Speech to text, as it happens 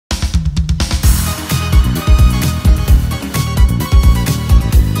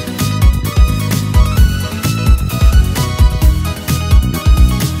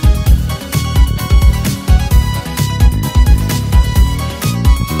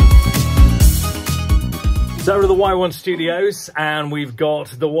over to the Y1 Studios, and we've got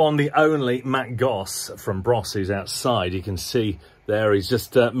the one, the only Matt Goss from Bros, who's outside. You can see there he's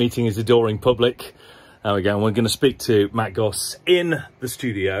just meeting his adoring public. There we go. And we're going to speak to Matt Goss in the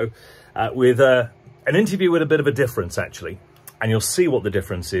studio with an interview with a bit of a difference, actually. And you'll see what the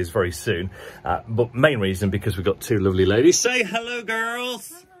difference is very soon. But main reason, because we've got two lovely ladies. Say hello,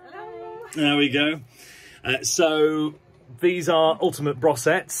 girls. Hello. There we go. So these are Ultimate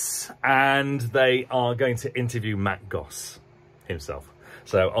Brossettes, and they are going to interview Matt Goss himself.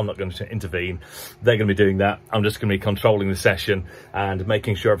 So I'm not going to intervene. They're going to be doing that. I'm just going to be controlling the session and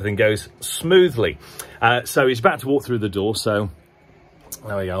making sure everything goes smoothly. So he's about to walk through the door. So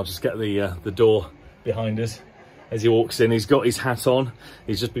there we go. I'll just get the door behind us. As he walks in, he's got his hat on.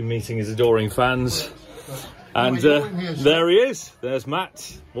 He's just been meeting his adoring fans. And there he is. There's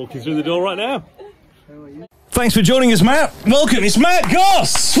Matt walking through the door right now. Thanks for joining us, Matt. Welcome, it's Matt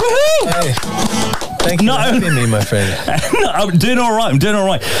Goss. Woohoo! Hey. Thank you for having me, my friend. I'm doing all right. I'm doing all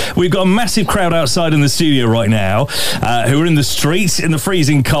right. We've got a massive crowd outside in the studio right now who are in the streets in the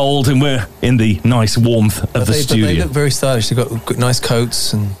freezing cold, and we're in the nice warmth of the studio. But they look very stylish. They've got nice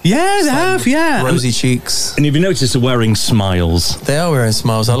coats and yeah, they have, yeah, rosy cheeks. And if you notice, they're wearing smiles. They are wearing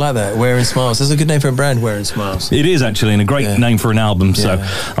smiles. I like that. Wearing Smiles. That's a good name for a brand. Wearing Smiles. It is actually, and a great name for an album. So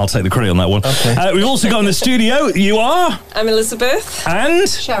I'll take the credit on that one. Okay. We've also got in the studio. You are. I'm Elizabeth. And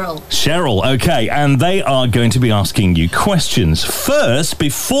Cheryl. Cheryl. Okay, and they are going to be asking you questions. First,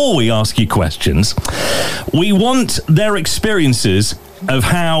 before we ask you questions, we want their experiences of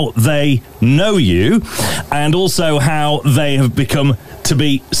how they know you and also how they have become to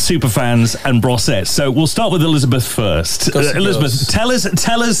be super fans and Brossettes. So we'll start with Elizabeth first. Elizabeth, tell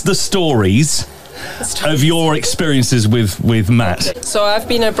us the stories of your experiences with Matt. So I've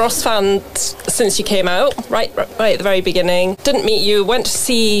been a Bros fan since you came out, right at the very beginning. Didn't meet you, went to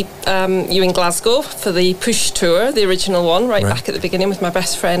see you in Glasgow for the Push tour, the original one, right back at the beginning with my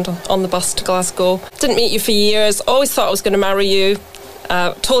best friend on the bus to Glasgow. Didn't meet you for years, always thought I was going to marry you.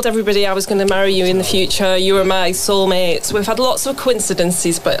 Told everybody I was going to marry you in the future. You were my soulmate. We've had lots of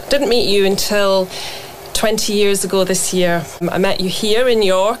coincidences, but didn't meet you until 20 years ago this year. I met you here in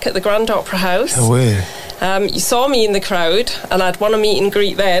York at the Grand Opera House. Oh, weird. You saw me in the crowd, and I'd won a meet and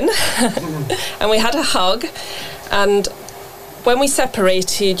greet then. And we had a hug, and when we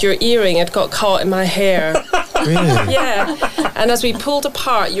separated, your earring had got caught in my hair. Really? Yeah. And as we pulled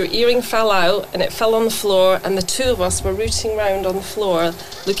apart, your earring fell out, and it fell on the floor, and the two of us were rooting round on the floor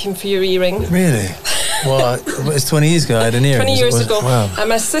looking for your earring. Really? Well, it's 20 years ago I had an earring. 20 years ago. Wow. And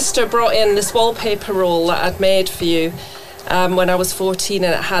my sister brought in this wallpaper roll that I'd made for you when I was 14,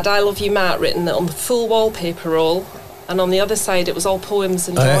 and it had I Love You, Matt written on the full wallpaper roll. And on the other side, it was all poems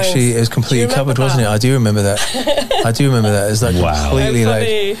and drawings. Actually, it was completely covered, wasn't it? I do remember that. I do remember that. It was like completely like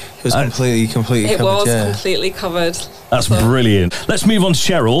it was completely covered. It was completely covered. That's brilliant. Let's move on to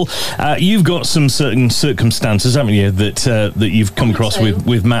Cheryl. You've got some certain circumstances, haven't you, that you've come across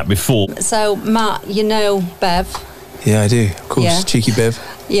with Matt before? So, Matt, you know Bev? Yeah, I do. Of course, yeah. Cheeky Bev.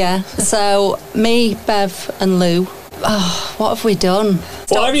 Yeah. So, me, Bev and Lou. Oh, what have we done?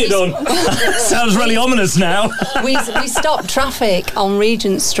 What have you done? Sounds really ominous now. we stopped traffic on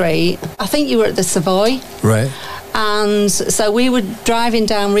Regent Street. I think you were at the Savoy. Right. And so we were driving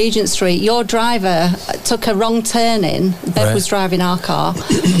down Regent Street. Your driver took a wrong turn in. Bev was driving our car.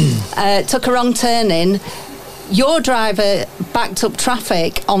 Took a wrong turn in. Your driver backed up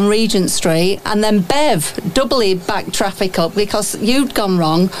traffic on Regent Street, and then Bev doubly backed traffic up because you'd gone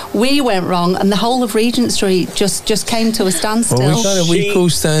wrong, we went wrong, and the whole of Regent Street just came to a standstill. Well, we've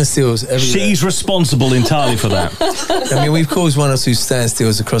caused standstills everywhere. She's responsible entirely for that. I mean, we've caused one or two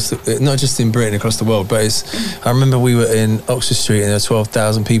standstills across not just in Britain, across the world, but I remember we were in Oxford Street and there were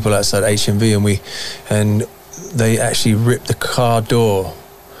 12,000 people outside HMV, and they actually ripped the car door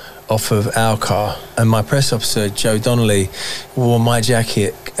off of our car, and my press officer Joe Donnelly wore my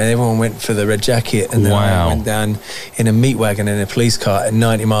jacket, and everyone went for the red jacket, and then I went down in a meat wagon in a police car at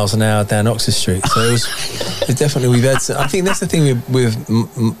 90 miles an hour down Oxford Street. So it definitely we've had I think that's the thing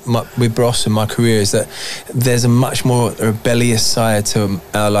with Bros and my career, is that there's a much more rebellious side to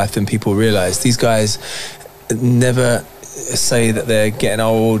our life than people realise. These guys never say that they're getting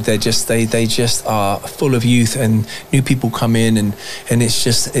old. They just are full of youth, and new people come in, and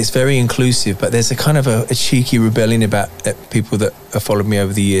it's very inclusive, but there's a kind of a cheeky rebellion about people that have followed me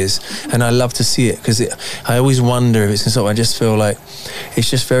over the years, and I love to see it, because I always wonder if it's sort of, I just feel like it's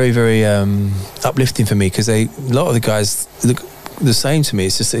just very, very uplifting for me, because a lot of the guys look the same to me.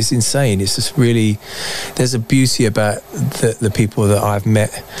 It's insane. It's just really, there's a beauty about the people that I've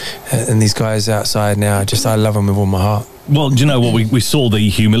met, and these guys outside now. I love them with all my heart. Well, do you know what? We saw the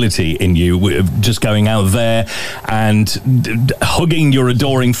humility in you, just going out there and hugging your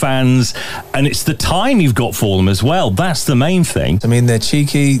adoring fans, and it's the time you've got for them as well. That's the main thing. I mean, they're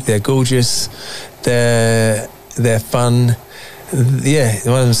cheeky, they're gorgeous, they're fun. Yeah,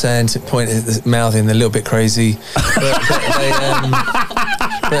 one of them saying to point at the mouth in a little bit crazy,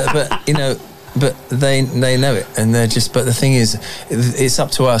 but you know. But they know it, and they're just. But the thing is, it's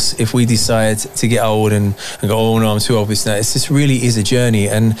up to us if we decide to get old and go, oh no, I'm too old for this now. It's just really is a journey,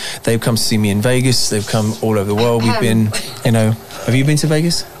 and they've come to see me in Vegas. They've come all over the world. We've been, you know. Have you been to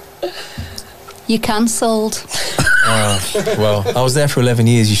Vegas? You cancelled. Well, I was there for 11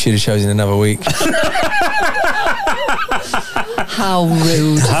 years. You should have chosen another week. How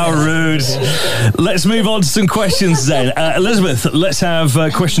rude. How rude. Let's move on to some questions then. Elizabeth, let's have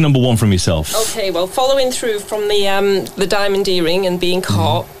question number 1 from yourself. Okay, well, following through from the diamond earring and being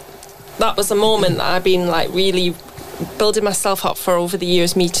caught, that was a moment that I've been like really building myself up for over the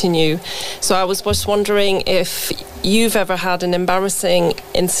years meeting you. So I was just wondering if you've ever had an embarrassing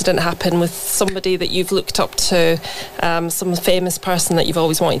incident happen with somebody that you've looked up to, some famous person that you've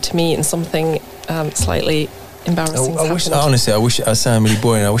always wanted to meet, and something slightly embarrassing. I wish I sound really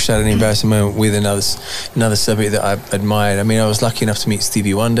boring. I wish I had an embarrassing moment with another celebrity that I admired. I mean, I was lucky enough to meet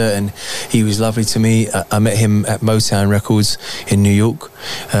Stevie Wonder, and he was lovely to me. I met him at Motown Records in New York,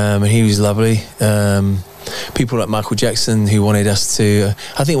 and he was lovely. People like Michael Jackson, who wanted us to.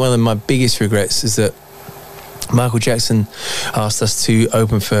 I think one of my biggest regrets is that Michael Jackson asked us to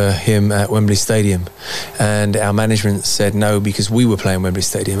open for him at Wembley Stadium, and our management said no because we were playing Wembley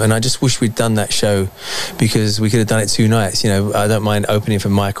Stadium. And I just wish we'd done that show, because we could have done it 2 nights. You know, I don't mind opening for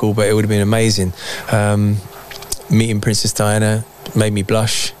Michael, but it would have been amazing. Meeting Princess Diana made me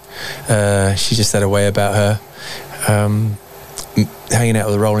blush. She just had a way about her. Hanging out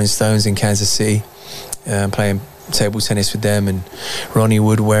with the Rolling Stones in Kansas City, playing table tennis with them, and Ronnie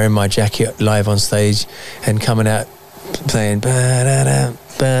Wood wearing my jacket live on stage and coming out playing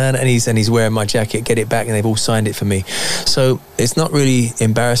and he's wearing my jacket, Get It Back, and they've all signed it for me. So it's not really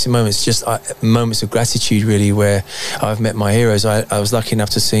embarrassing moments, just moments of gratitude really, where I've met my heroes. I was lucky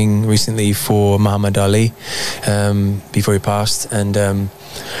enough to sing recently for Muhammad Ali before he passed, and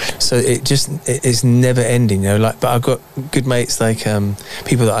so it's never ending, you know. Like, but I've got good mates, like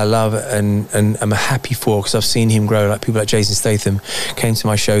people that I love and I'm happy for, because I've seen him grow. Like people like Jason Statham came to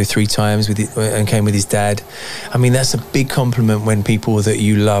my show 3 times and came with his dad. I mean, that's a big compliment when people that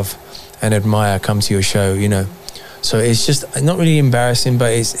you love and admire come to your show, you know. So it's just not really embarrassing,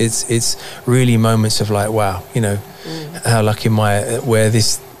 but it's really moments of like, wow, you know, how lucky am I where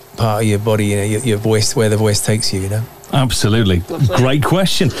this part of your body, you know, your voice, where the voice takes you, you know. Absolutely. Lovely. Great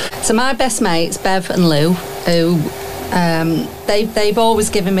question. So my best mates, Bev and Lou, who they've always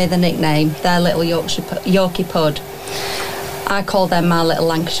given me the nickname, their little Yorkie Pud. I call them my little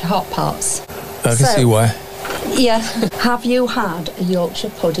Lancashire hot pots. I can see why. Yeah. Have you had a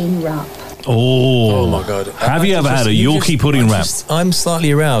Yorkshire pudding wrap? Oh my God. Have you ever had a Yorkie pudding wrap? I'm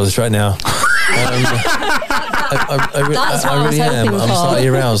slightly aroused right now. That's what I really was am. hoping I'm for. slightly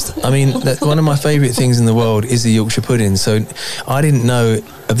aroused. I mean, one of my favourite things in the world is the Yorkshire pudding. So I didn't know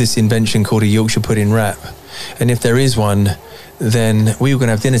of this invention called a Yorkshire pudding wrap. And if there is one, then we were going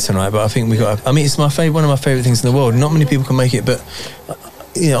to have dinner tonight. But I think we got. I mean, it's one of my favourite things in the world. Not many people can make it, but.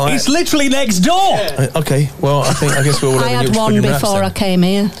 You know, it's literally next door. Okay, well, I guess we're all. I had one before I came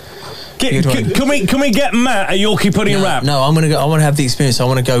here. Can we get Matt a Yorkie pudding wrap? No, I'm gonna go. I want to have the experience. I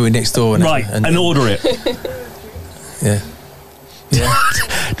want to go next door and order it. Yeah.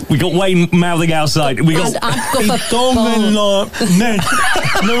 We got Wayne mouthing outside. We got. I'd go for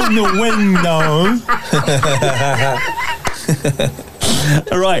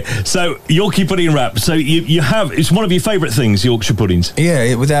All right, so Yorkie pudding wrap. So you have, it's one of your favourite things, Yorkshire puddings.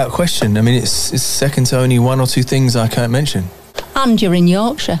 Yeah, without question. I mean, it's second to only 1 or 2 things I can't mention. And you're in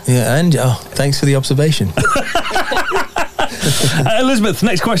Yorkshire. Yeah, and thanks for the observation. Elizabeth,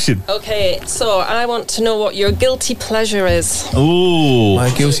 next question. Okay, so I want to know what your guilty pleasure is. Ooh. My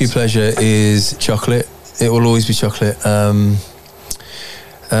guilty pleasure is chocolate. It will always be chocolate.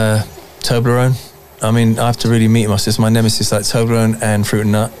 Toblerone. I mean, I have to really meet my nemesis, like Toblerone and fruit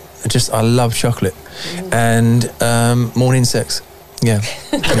and nut. I love chocolate. And morning sex. Yeah.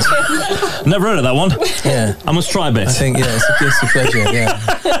 Never heard of that one. Yeah. I must try a bit. I think, yeah, it's a guilty pleasure, yeah.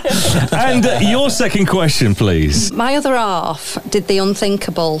 And your second question, please. My other half did the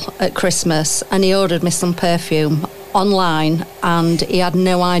unthinkable at Christmas, and he ordered me some perfume online, and he had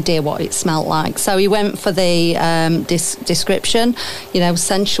no idea what it smelled like. So he went for the description, you know,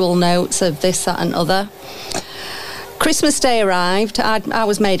 sensual notes of this, that and other. Christmas Day arrived. I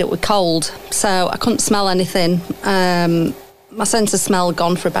was made up with cold, so I couldn't smell anything. My sense of smell had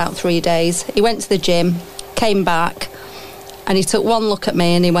gone for about 3 days. He went to the gym, came back, and he took one look at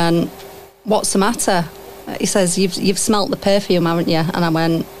me and he went, "What's the matter?" He says, "You've smelt the perfume, haven't you?" And I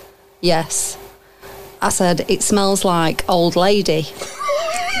went, "Yes." I said, "It smells like old lady."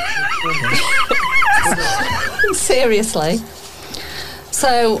 Seriously.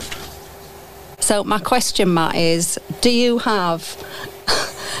 So my question, Matt, is, do you have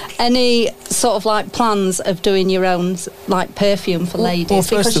any sort of like plans of doing your own like perfume for ladies?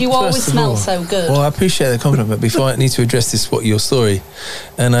 Because you always smell so good. Well, I appreciate the compliment, but before I need to address this, your story,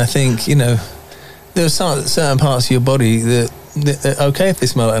 and I think, you know, there are certain parts of your body that are okay if they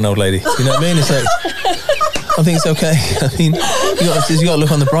smell like an old lady. You know what I mean? It's like, I think it's okay. I mean, you got to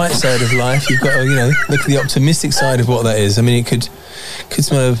look on the bright side of life. You've got to, you know, look at the optimistic side of what that is. I mean, it could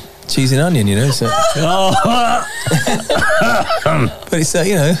smell of cheese and onion, you know. So. But it's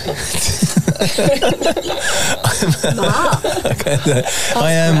you know.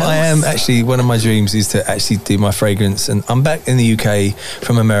 I am actually, one of my dreams is to actually do my fragrance, and I'm back in the UK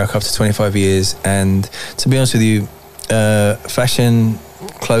from America after 25 years, and to be honest with you, fashion,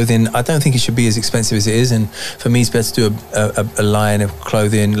 clothing, I don't think it should be as expensive as it is, and for me it's better to do a line of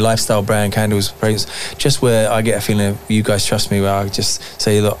clothing, lifestyle brand, candles, fragrance, just where I get a feeling of, you guys trust me, where I just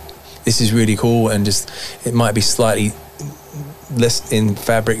say, look, this is really cool, and just, it might be slightly less in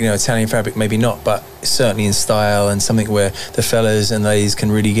fabric, you know, Italian fabric, maybe not, but certainly in style, and something where the fellas and ladies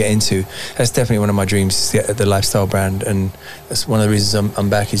can really get into. That's definitely one of my dreams, is to get the lifestyle brand, and that's one of the reasons I'm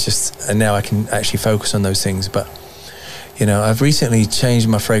back, is just, and now I can actually focus on those things. But you know, I've recently changed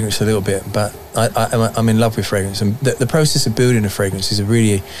my fragrance a little bit, but I'm in love with fragrance, and the process of building a fragrance is a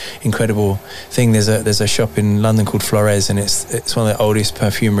really incredible thing. There's a shop in London called Flores, and it's one of the oldest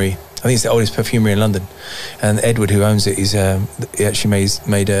perfumery. I think it's the oldest perfumery in London, and Edward, who owns it, he actually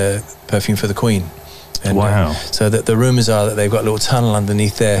made a perfume for the Queen. And, wow! So the rumours are that they've got a little tunnel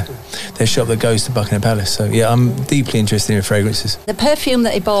underneath their shop that goes to Buckingham Palace. So yeah, I'm deeply interested in fragrances. The perfume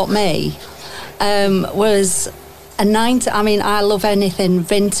that he bought me was a I mean, I love anything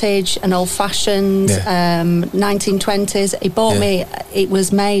vintage and old-fashioned, 1920s. He bought me, it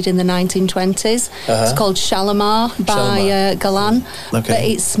was made in the 1920s. It's called Shalimar by Galan. Okay. But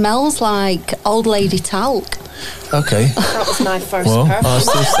it smells like old lady talc. Okay. That was my first well, perfume. I'll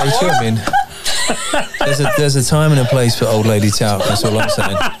still stay tuned. There's a time and a place for old lady talc, that's all I'm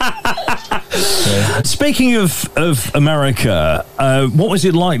saying. Yeah. Speaking of America, what was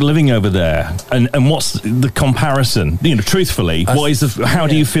it like living over there, and what's the comparison? You know, truthfully, how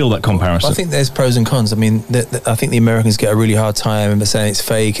do you feel that comparison? I think there's pros and cons. I mean, I think the Americans get a really hard time saying it's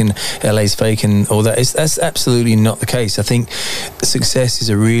fake and LA's fake and all that. That's absolutely not the case. I think success is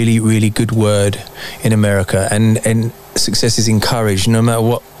a really, really good word in America, and success is encouraged. No matter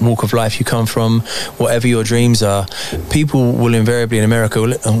what walk of life you come from, whatever your dreams are, people will invariably in America,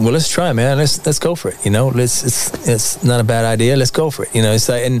 well, let's try it, man. Let's go for it. You know, it's not a bad idea. Let's go for it. You know, it's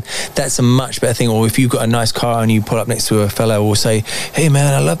like, and that's a much better thing. Or if you've got a nice car and you pull up next to a fellow, who will say, "Hey,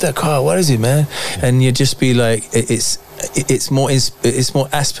 man, I love that car. What is it, man?" And you just be like, it's more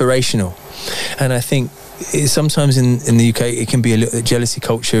aspirational. And I think sometimes in the UK it can be a little jealousy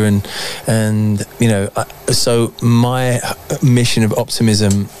culture, and you know, so my mission of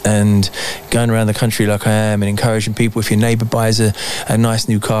optimism and going around the country like I am and encouraging people, if your neighbour buys a nice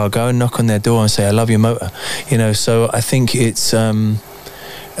new car, go and knock on their door and say, "I love your motor," you know. So I think it's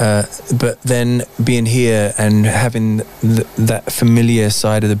but then being here and having that familiar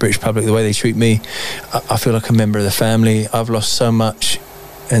side of the British public, the way they treat me, I feel like a member of the family. I've lost so much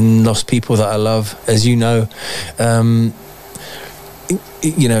and lost people that I love, as you know.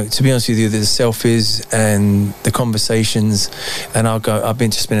 You know, to be honest with you, the selfies and the conversations, and I've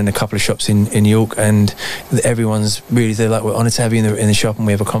been to spending a couple of shops in New York, and everyone's really, they're like, "We're honoured to have you in the shop," and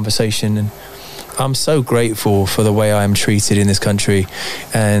we have a conversation. And I'm so grateful for the way I am treated in this country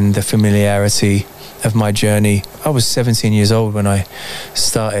and the familiarity of my journey. I was 17 years old when I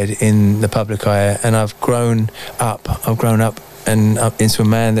started in the public eye, and I've grown up and up into a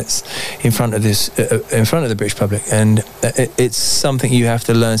man that's in front of the British public, and it's something you have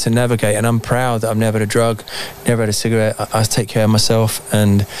to learn to navigate. And I'm proud that I've never had a drug, never had a cigarette. I take care of myself,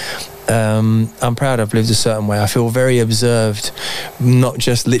 and I'm proud I've lived a certain way. I feel very observed, not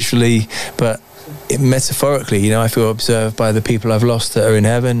just literally, but metaphorically. You know, I feel observed by the people I've lost that are in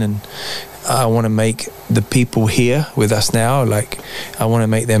heaven, and I want to make the people here with us now, like, I want to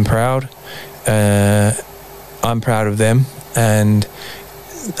make them proud. I'm proud of them, and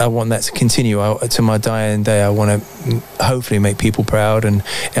I want that to continue. To my dying day, I want to hopefully make people proud and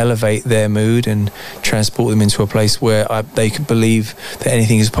elevate their mood and transport them into a place where they can believe that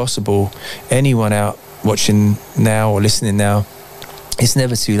anything is possible. Anyone out watching now or listening now, it's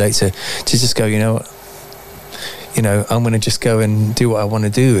never too late to just go, you know what? You know, I'm going to just go and do what I want to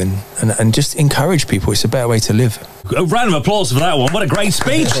do and just encourage people. It's a better way to live. A round of applause for that one. What a great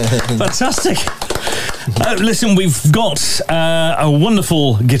speech. Fantastic. Listen, we've got a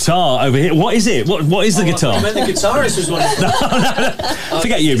wonderful guitar over here. What is it? What is the guitar? I meant the guitarist was one. No.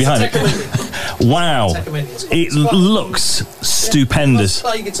 Forget you behind it. Wow. It looks stupendous.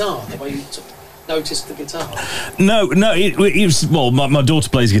 Play guitar. Noticed the guitar? No. It was, well, my daughter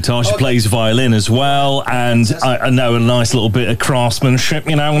plays guitar. She plays violin as well, and I know a nice little bit of craftsmanship.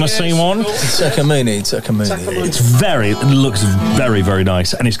 You know, I want to see one. Takamuni. It looks very, very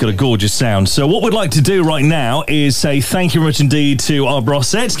nice, and it's got a gorgeous sound. So what we'd like to do right now is say thank you very much indeed to our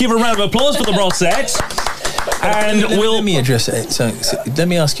Brossettes. Give a round of applause for the Brossettes. And let me address it. So let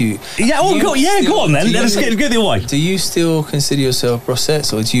me ask you. Yeah, go on then. Let's get the away. Do you still consider yourself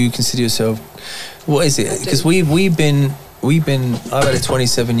Brossettes, or do you consider yourself? What is it? Because we've been. I've had a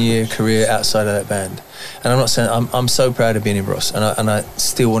 27-year career outside of that band, and I'm not saying I'm so proud of being in Bros, and I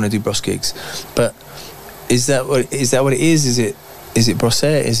still want to do Bros gigs. But is that what it is? Is it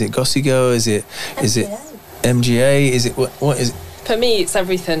Brossette? Is it Gossy Girl? Is it MGA? Is it what is it? For me, it's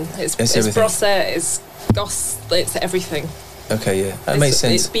everything. It's everything. Brossette, it's Goss, it's everything. Okay, yeah, that makes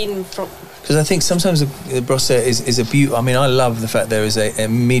sense. It's been from... Because I think sometimes the Brossette is a beauty. I mean, I love the fact there is a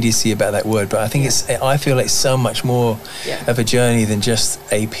immediacy about that word, but I think I feel like it's so much more of a journey than just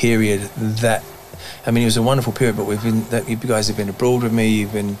a period. That, I mean, it was a wonderful period, but you guys have been abroad with me.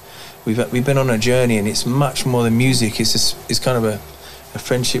 We've been on a journey, and it's much more than music. It's kind of a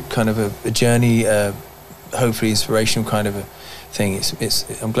friendship, kind of a journey, hopefully inspirational kind of a thing.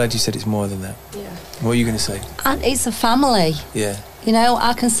 I'm glad you said it's more than that. Yeah. What are you going to say? And it's a family. Yeah. You know,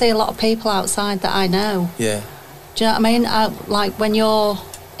 I can see a lot of people outside that I know. Yeah. Do you know what I mean? Like when you're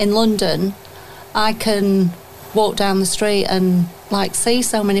in London, I can walk down the street and like see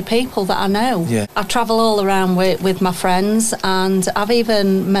so many people that I know. Yeah. I travel all around with my friends, and I've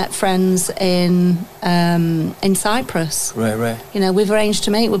even met friends in Cyprus. Right. You know, we've arranged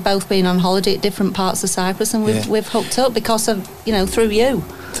to meet. We've both been on holiday at different parts of Cyprus, and we've hooked up because of, you know, through you.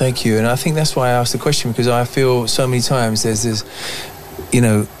 Thank you. And I think that's why I asked the question, because I feel so many times there's this, you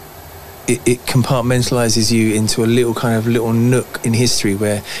know, it compartmentalises you into a little nook in history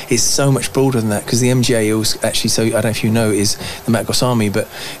where it's so much broader than that. Because the MGA also actually, so I don't know if you know, is the Matt Goss Army, but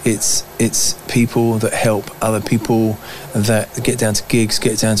it's people that help other people, that get down to gigs,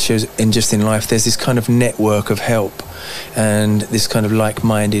 get down to shows, and just in life there's this kind of network of help and this kind of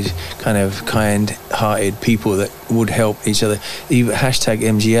like-minded, kind of kind-hearted people that would help each other. Even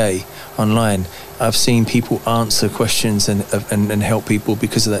 #MGA online, I've seen people answer questions and help people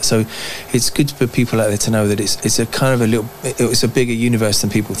because of that. So it's good for people out there to know that it's a kind of it's a bigger universe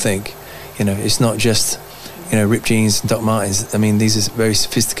than people think. You know, it's not just, you know, ripped jeans and Doc Martens. I mean, these are very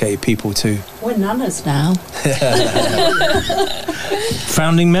sophisticated people too. We're nanas now.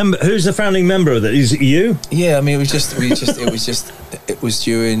 Founding member. Who's the founding member of that? Is it you? Yeah, I mean, it was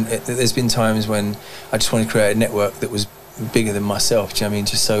during. There's been times when I just want to create a network that was bigger than myself. Do you know what I mean?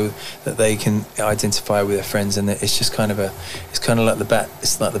 Just so that they can identify with their friends, and it's just kind of it's kind of like the bat.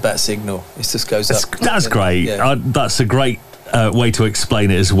 It's like the bat signal. It just goes up. That's great. Yeah. That's a great way to explain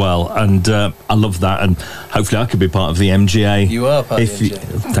it as well, and I love that, and hopefully I could be part of the MGA. You are part of the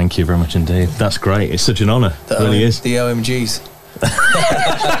MGA. Thank you very much indeed. That's great. It's such an honour. It really is. The OMGs.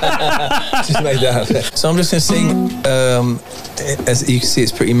 Just made that up. So I'm just going to sing. As you can see,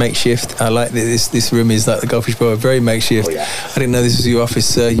 it's pretty makeshift. I like that this room is like the Goldfish Bar, very makeshift. Oh, yeah. I didn't know this was your office,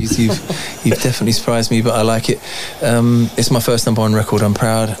 sir. You've definitely surprised me, but I like it. It's my first #1 record. I'm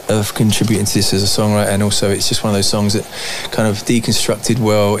proud of contributing to this as a songwriter, and also it's just one of those songs that kind of deconstructed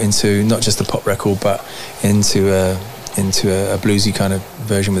well into not just a pop record, but into a bluesy kind of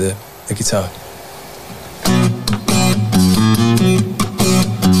version with a guitar.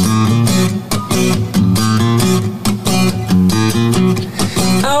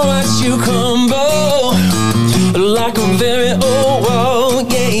 I watch you crumble like a very old wall,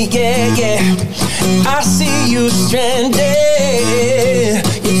 yeah. I see you stranded.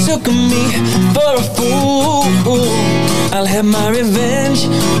 You took me for a fool. I'll have my revenge,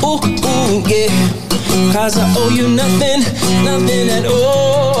 ooh, yeah. 'Cause I owe you nothing at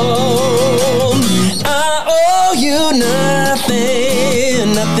all. I owe you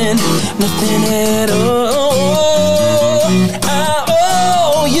nothing at all. I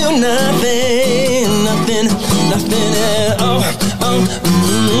owe you nothing at all.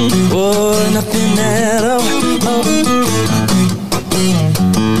 oh, nothing at all.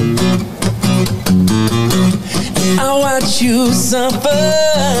 I watch you suffer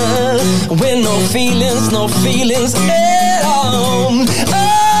with no feelings at all. Oh,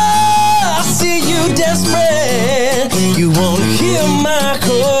 I see you desperate, you won't hear my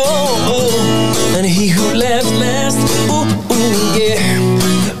call. And he who laughs last, ooh, ooh,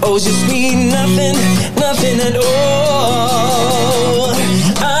 yeah, owes you sweet nothing at all.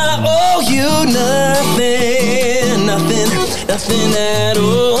 I owe you nothing at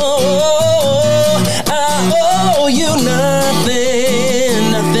all. I owe you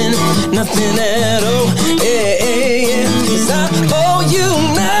nothing at all. Yeah, yeah. 'Cause I owe you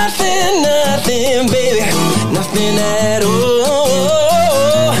nothing, baby, nothing at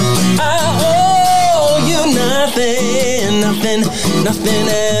all. I owe you nothing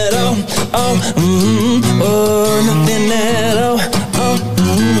at all. Oh, oh, nothing at all. Oh,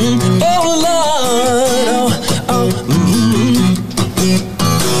 oh Lord, oh,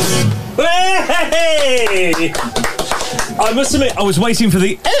 Hey! I must admit, I was waiting for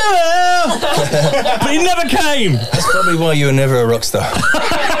the but it never came. That's probably why you were never a rock star.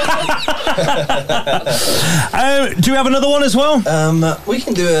 Do you have another one as well? We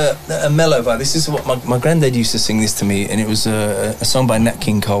can do a mellow vibe. This is what my granddad used to sing this to me, and it was a song by Nat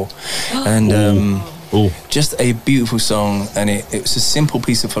King Cole, and just a beautiful song. And it was a simple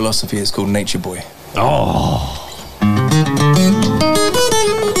piece of philosophy. It's called Nature Boy. Oh.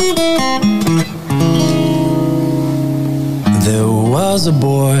 There was a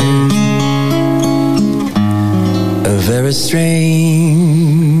boy, a very strange,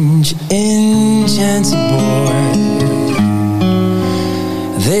 enchanted boy.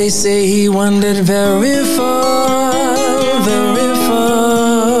 They say he wandered very far,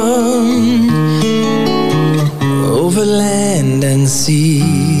 over land and sea.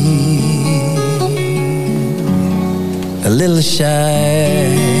 A little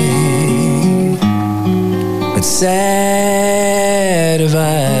shy, but sad of eyes,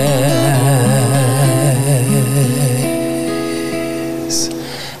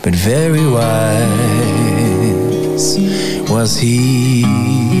 but very wise was he.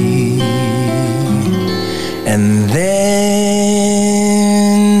 And then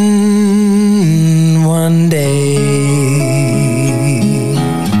one day,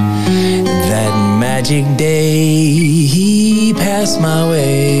 that magic day, he passed my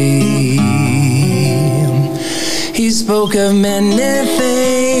way. He spoke of many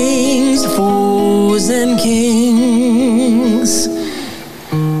things, fools and kings.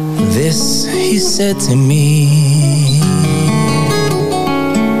 This he said to me: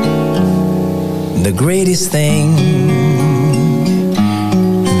 the greatest thing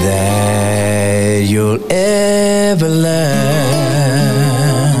that you'll ever learn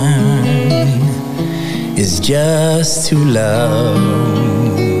is just to love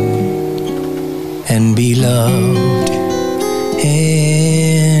and be loved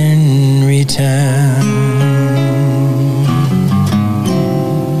in return.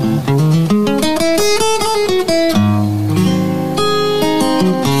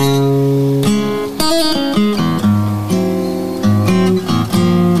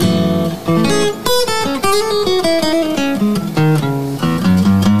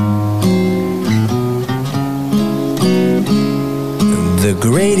 The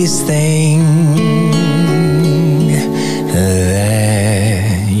greatest thing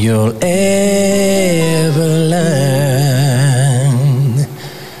that you'll ever learn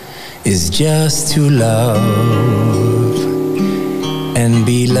is just to love and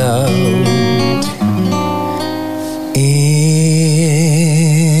be loved in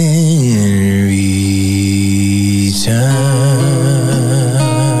return.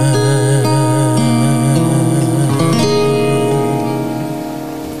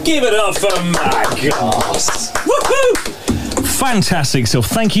 Give it up for Matt Goss. Woohoo! Fantastic stuff.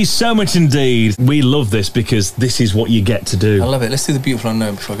 Thank you so much indeed. We love this because this is what you get to do. I love it. Let's do the Beautiful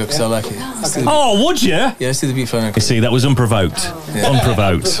Unknown before I go, because I like it. Oh, would you? Yeah, let's do the Beautiful Unknown. You see, that was unprovoked. Yeah.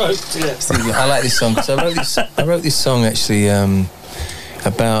 Unprovoked. I like this song because I wrote this song actually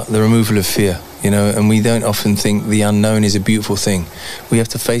about the removal of fear, you know, and we don't often think the unknown is a beautiful thing. We have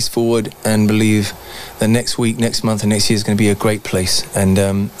to face forward and believe that next week, next month, and next year is going to be a great place. And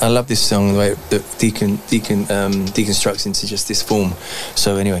I love this song, the way that deconstructs into just this form.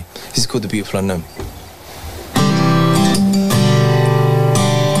 So anyway, this is called The Beautiful Unknown.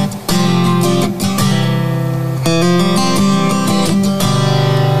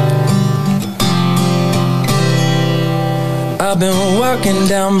 I've been walking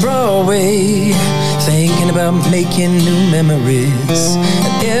down Broadway, thinking about making new memories.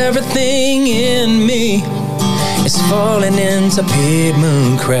 And everything in me is falling into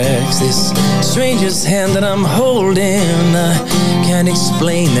pavement cracks. This stranger's hand that I'm holding, I can't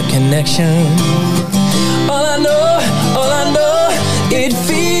explain the connection. All I know, it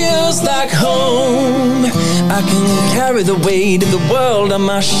feels like home. I can carry the weight of the world on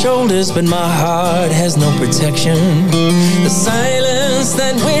my shoulders, but my heart has no protection. The silence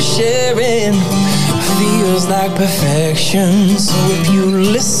that we're sharing feels like perfection. So if you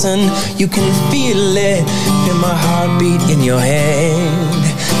listen, you can feel it, feel my heartbeat in your hand.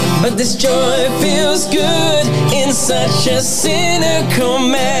 But this joy feels good in such a cynical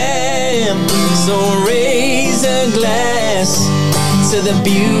man. So raise a glass to the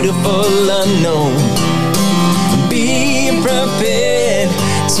beautiful unknown. Be prepared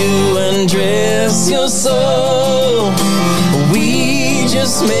to undress your soul. We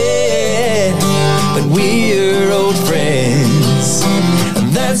just met, but we're old friends.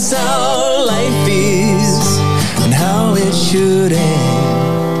 That's how life is and how it should end.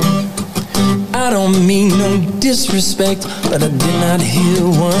 I don't mean no disrespect, but I did not hear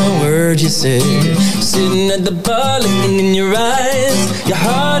one word you said. Sitting at the bar, looking in your eyes, your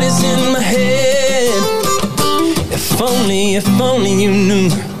heart is in my head. If only you knew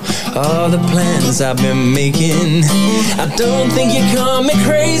all the plans I've been making. I don't think you call me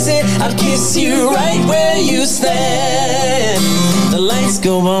crazy, I'd kiss you right where you stand. The lights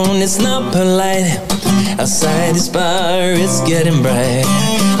go on, it's not polite. Outside this bar, it's getting bright.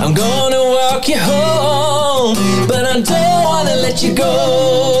 I'm gonna walk you home, but I don't wanna let you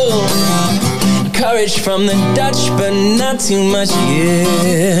go. Courage from the Dutch, but not too much.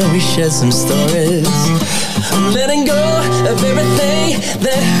 Yeah, we shared some stories. I'm letting go of everything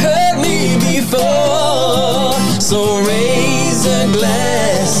that hurt me before. So raise a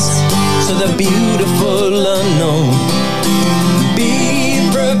glass to the beautiful unknown. Be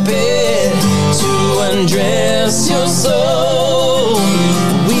prepared to undress your soul.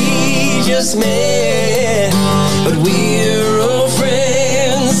 We just met, but we're old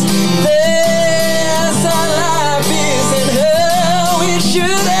friends. That's how life is and how it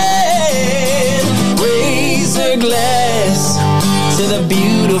should end. Raise a glass to the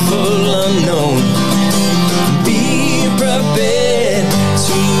beautiful unknown. Be prepared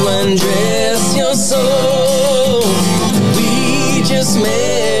to undress your soul. We just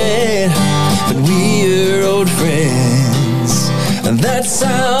met, but we're old friends. And that's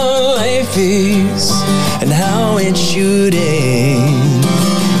how life is and how it should end.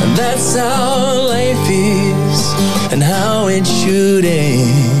 And that's how life is and how it should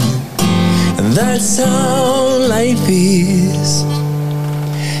end. And that's how life is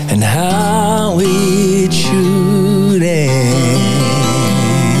and how it should end.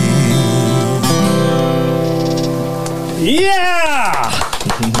 Yeah!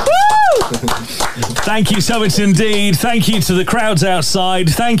 Thank you so much indeed. Thank you to the crowds outside.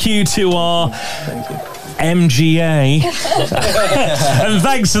 Thank you to our MGA. And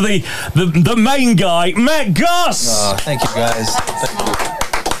thanks to the main guy, Matt Goss. Oh, thank you guys. Thank you.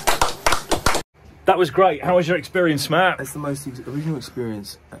 That was great. How was your experience, Matt? It's the most original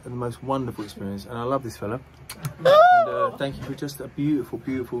experience, the most wonderful experience, and I love this fella. And thank you for just a beautiful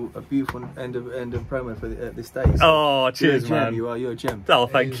end of promo for this day. So Oh, cheers, you're a gem, man. you're a gem. Oh,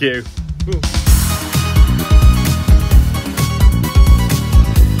 thank you.